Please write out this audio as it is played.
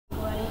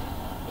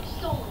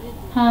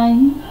Hi,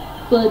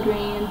 Blood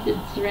Rains,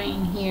 it's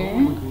Rain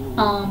here.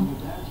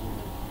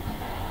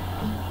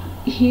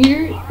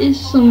 Here is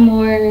some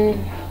more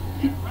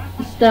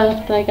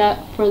stuff I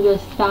got for the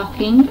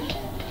stocking.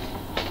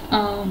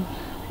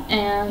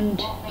 And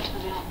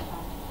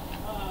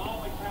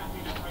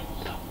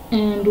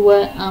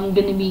what I'm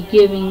gonna be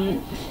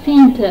giving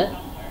Santa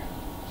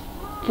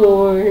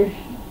for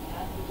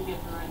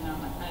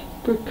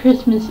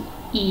Christmas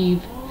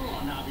Eve.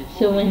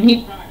 So when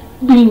he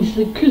brings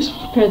the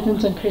Christmas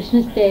presents on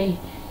Christmas Day,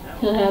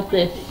 he'll have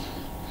this.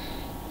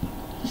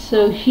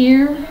 So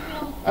here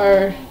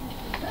are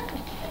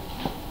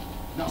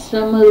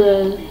some of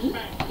the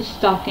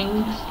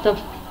stocking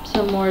stuff,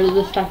 some more of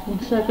the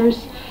stocking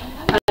stuffers.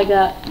 I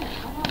got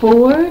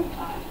four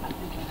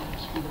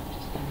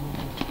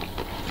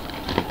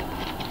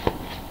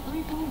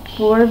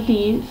of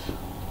these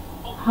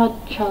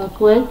hot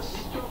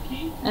chocolates,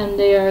 and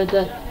they are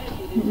the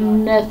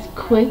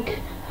Nesquik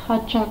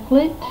hot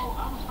chocolate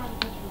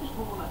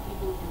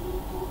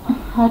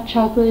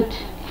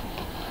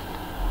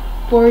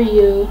for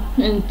you,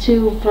 and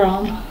two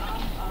from,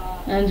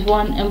 and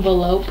one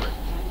envelope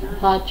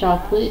hot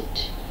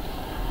chocolate,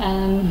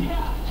 and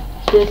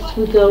this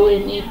would go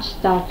in each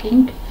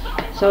stocking.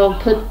 So I'll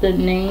put the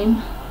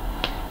name,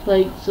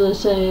 like, so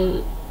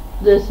say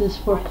this is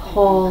for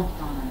Paul,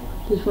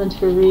 this one's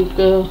for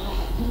Rico.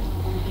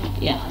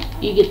 Yeah,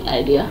 you get the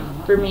idea.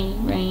 For me,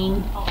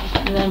 Rain,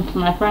 and then for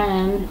my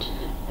friend,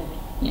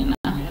 you know.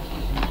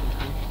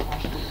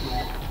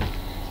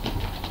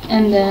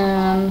 And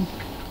then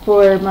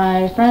for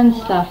my friend's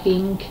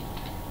stocking,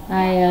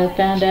 I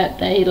found out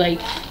that he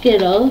likes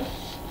Skittles,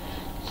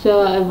 so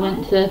I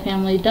went to the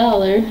Family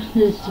Dollar.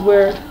 This is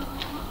where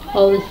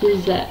all this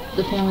is at,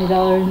 the Family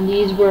Dollar, and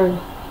these were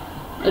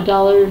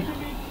 $1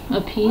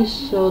 a piece,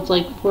 so it's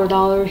like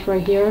 $4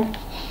 right here.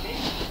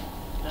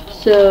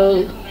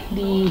 So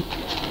the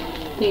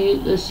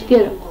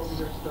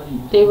Skittles,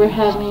 they were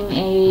having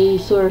a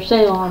sort of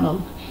sale on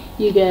them.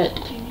 You get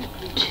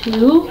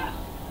two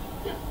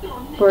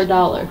for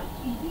 $1.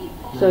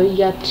 So you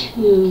got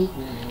two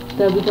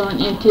that will be going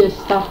into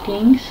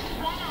stockings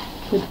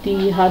with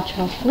the hot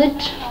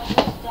chocolate.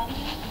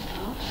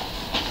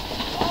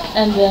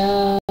 And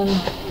then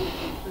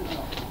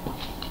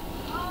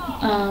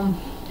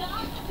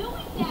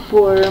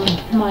for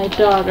my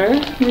daughter,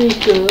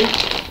 Riku,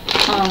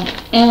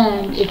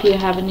 and if you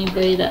have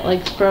anybody that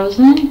likes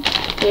Frozen,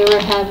 they were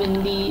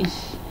having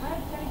these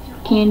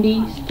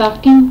candy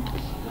stockings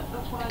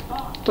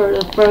for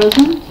the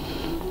Frozen.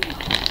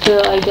 So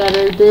I got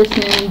her this,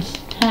 and it's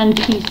 10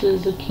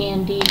 pieces of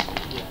candy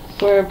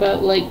for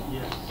about like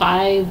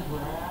 $5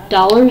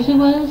 it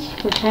was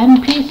for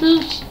 10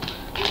 pieces.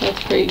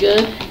 That's pretty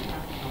good.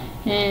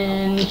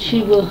 And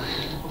she'll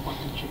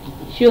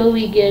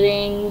be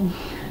getting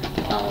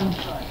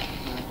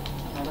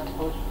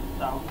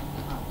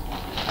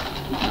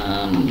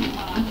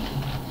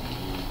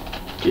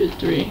 2,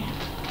 3.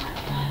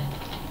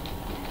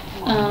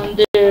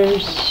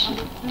 There's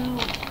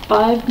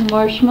 5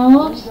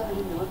 marshmallows.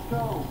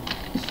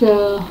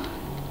 So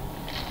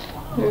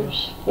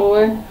there's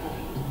 4.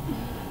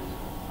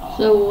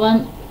 So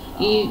 1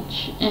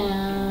 each,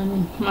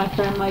 and my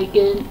friend might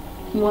get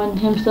 1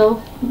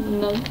 himself.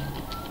 No,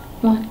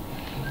 1.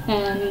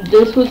 And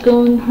this would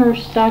go in her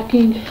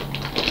stocking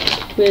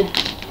with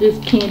this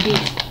candy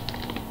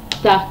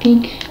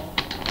stocking.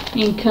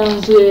 It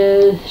comes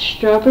with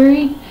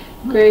strawberry,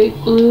 grape,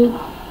 blue,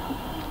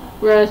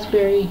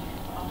 raspberry,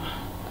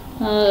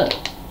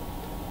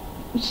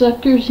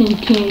 suckers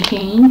and candy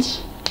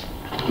canes,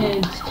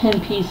 and it's 10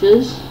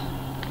 pieces.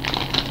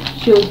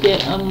 She'll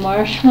get a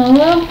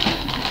marshmallow,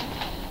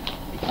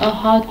 a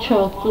hot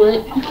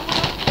chocolate,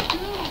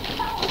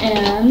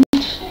 and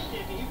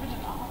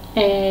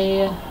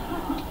a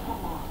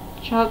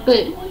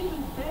chocolate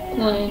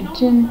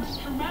lanterns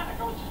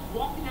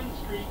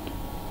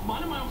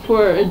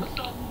for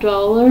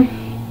 $1.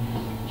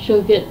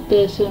 She'll get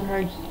this in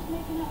her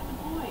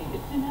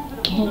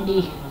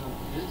candy,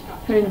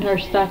 in her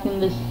stocking,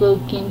 this little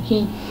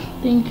candy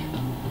thing.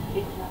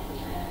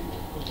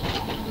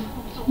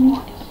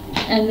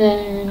 And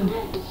then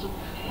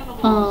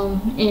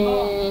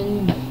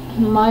in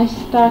my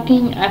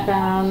stocking I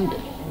found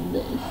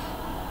this.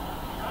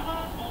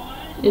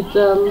 It's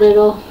a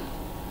little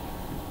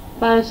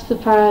 5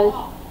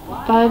 surprises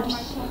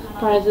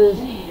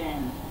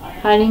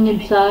hiding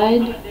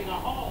inside.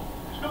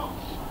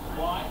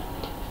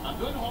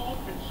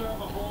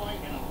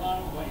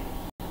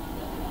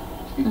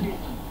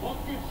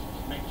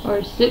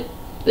 Or 6,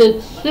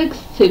 it's 6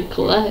 to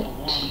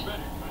collect,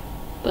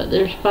 but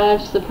there's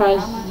 5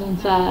 surprises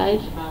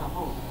inside.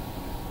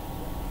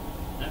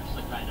 That's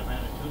the kind of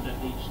attitude that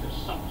leads to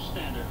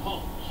substandard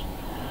homes.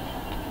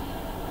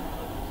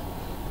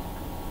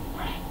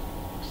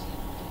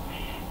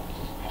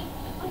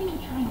 What are you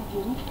trying to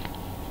do?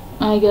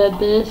 I got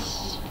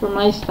this for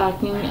my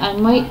stocking. I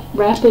might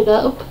wrap it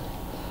up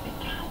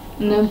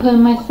and then put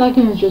in my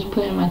stocking, or just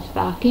put in my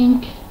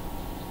stocking.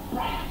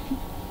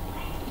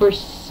 For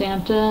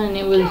Santa, and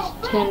it was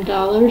 $10.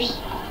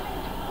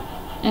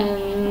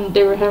 and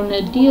they were having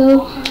a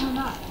deal,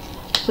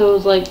 so it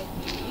was like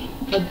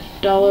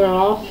 $1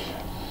 off,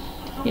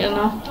 you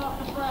know.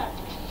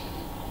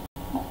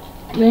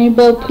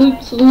 Rainbow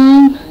poop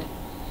slime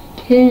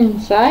hidden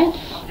inside.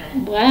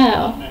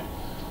 Wow.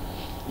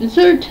 It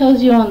sort of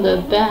tells you on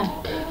the back.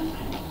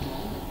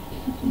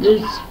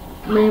 There's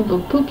rainbow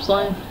poop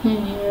slime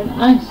in here.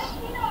 Nice.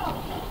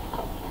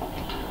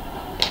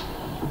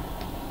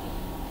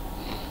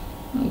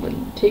 I'm going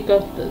to take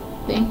off the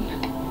thing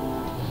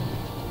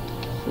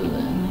so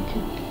then I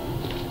can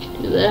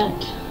do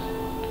that.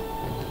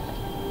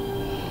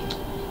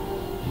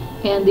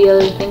 And the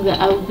other thing that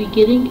I will be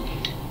getting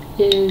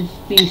is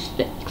these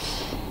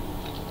sticks.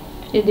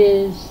 It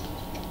is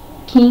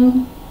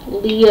King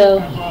Leo.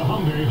 At the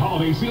Hyundai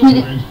Holiday Sales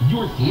Event,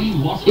 your 3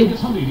 Las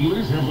Vegas Hyundai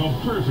dealers have the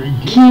perfect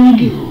gift King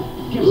for you.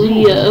 Get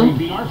Leo.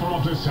 APR for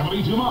up to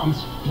 72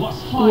 months,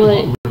 plus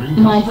What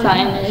my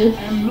sign is.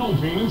 and no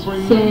payments for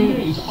 90 Since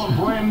days on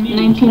brand new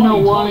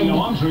 1901, 2020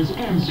 Elantras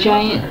and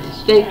giant Santa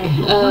Fes. thick And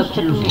your first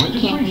year's peppermint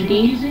registration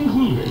candy. is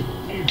included.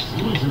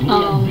 Exclusively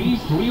at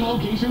these 3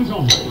 locations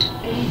only.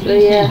 So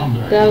yeah,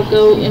 that'll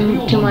go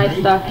into my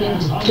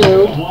stockings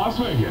too.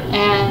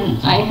 And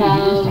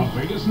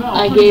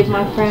I gave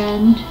my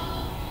friend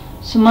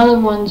some other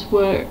ones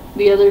were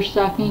the other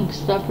stocking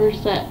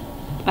stuffers that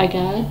I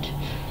got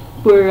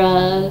were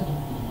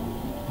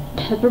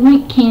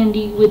peppermint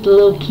candy with the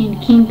little Candy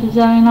King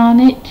design on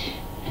it.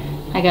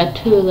 I got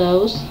 2 of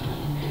those.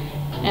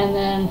 And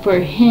then for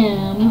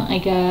him, I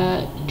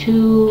got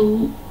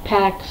 2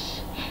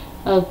 packs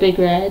of Big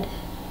Red.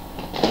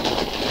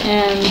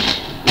 And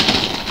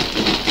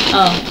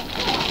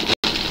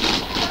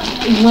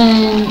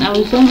when I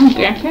was at my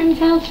grandparents'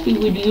 house, we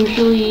would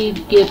usually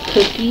give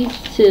cookies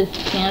to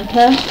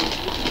Santa,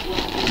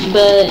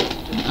 but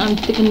I'm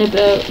thinking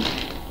about,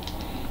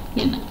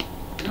 you know,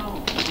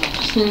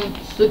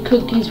 since the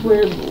cookies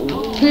were a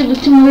little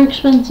bit more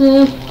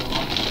expensive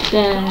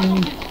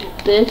than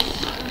this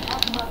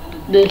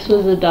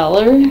was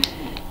 $1,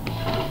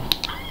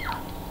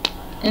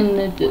 and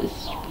then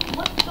this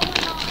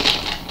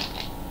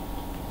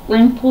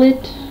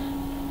Ramplet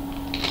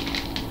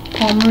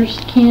Palmer's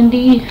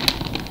candy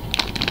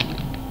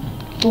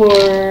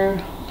for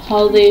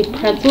holiday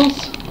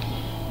pretzels,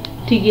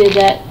 to give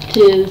that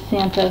to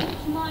Santa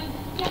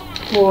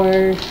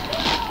for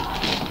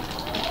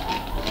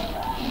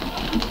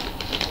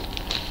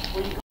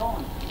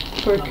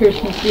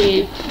Christmas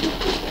Eve.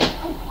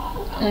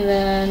 And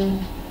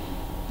then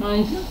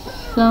my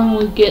son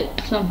will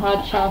get some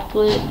hot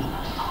chocolate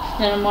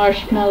and a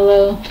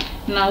marshmallow,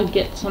 and I'll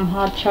get some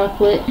hot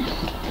chocolate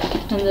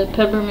and the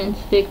peppermint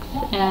sticks,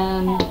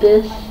 and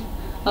this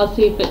I'll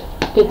see if it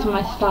fits in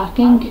my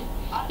stocking.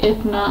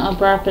 If not, I'll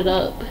wrap it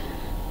up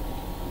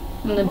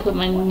and then put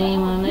my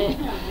name on it,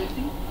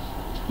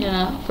 you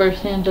know, for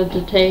Santa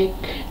to take.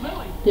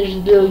 There's a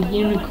little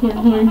unicorn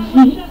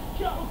horn.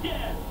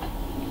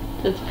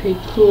 That's pretty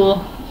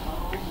cool.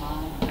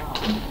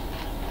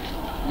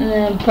 And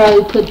then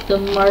probably put the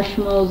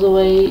marshmallows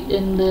away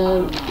in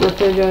the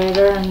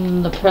refrigerator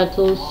and the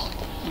pretzels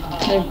in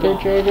the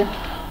refrigerator.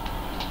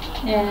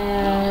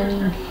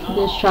 And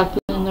this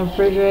chocolate in the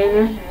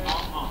refrigerator.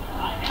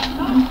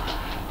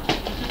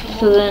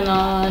 So then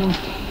on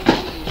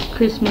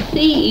Christmas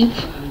Eve,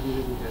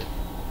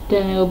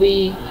 then it'll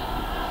be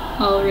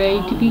all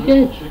ready to be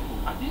good.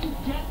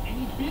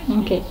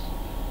 Okay,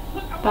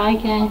 bye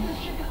guys,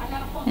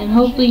 and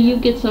hopefully you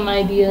get some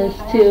ideas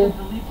too.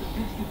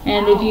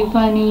 And if you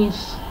find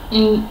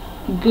any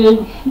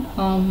good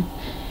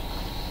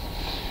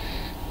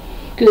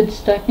good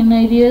stocking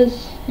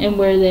ideas and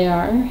where they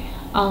are,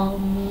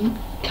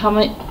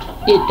 comment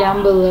it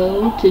down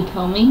below to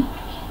tell me,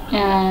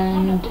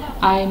 and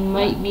I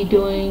might be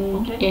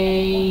doing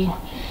a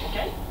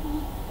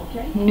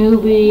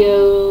new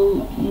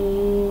video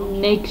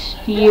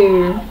next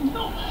year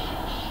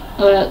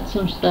about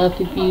some stuff.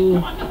 If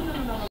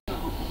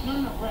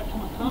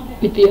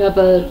you have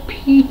a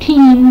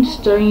preteen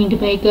starting to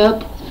make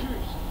up,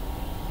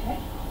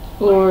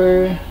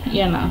 or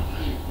you know,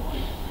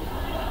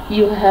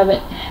 you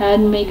haven't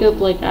had makeup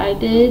like I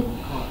did,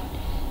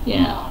 you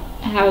know,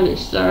 how to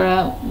start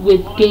out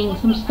with getting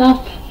some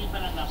stuff,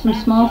 some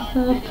small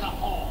stuff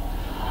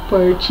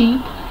for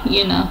cheap,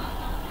 you know.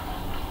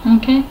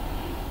 Okay,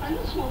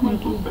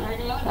 thank you.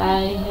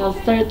 Bye. I'll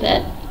start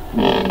that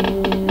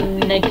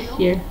next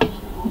year.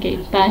 Okay,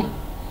 bye.